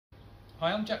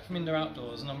Hi, I'm Jack from Indoor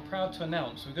Outdoors, and I'm proud to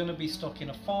announce we're going to be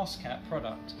stocking a FastCap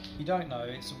product. If you don't know,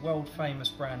 it's a world famous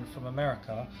brand from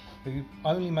America who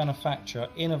only manufacture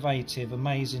innovative,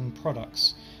 amazing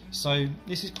products. So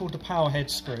this is called the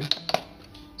PowerHead Screw.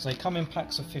 So they come in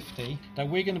packs of 50 that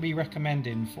we're going to be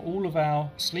recommending for all of our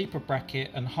sleeper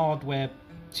bracket and hardware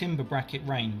timber bracket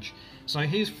range. So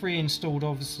here's 3 installed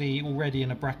obviously already in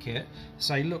a bracket.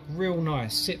 So they look real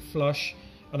nice, sit flush.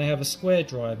 And they have a square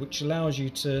drive which allows you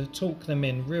to torque them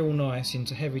in real nice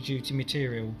into heavy duty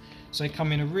material. So they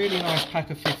come in a really nice pack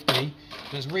of 50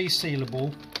 that's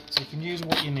resealable, so you can use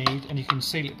what you need and you can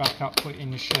seal it back up, put it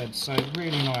in your shed. So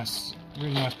really nice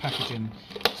packaging.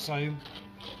 So I'm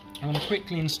going to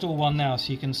quickly install one now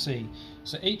so you can see.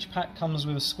 So each pack comes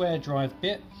with a square drive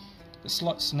bit that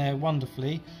slots in there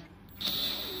wonderfully.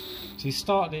 So you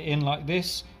start it in like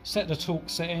this, set the torque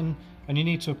setting, and you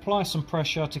need to apply some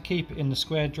pressure to keep it in the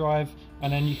square drive,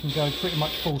 and then you can go pretty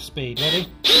much full speed. Ready?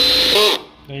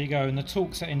 There you go, and the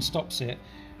torque setting stops it.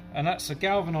 And that's a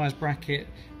galvanised bracket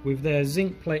with their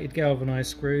zinc plated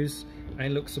galvanised screws, and it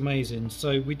looks amazing.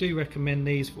 So we do recommend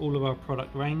these for all of our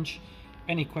product range.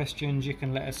 Any questions, you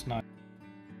can let us know.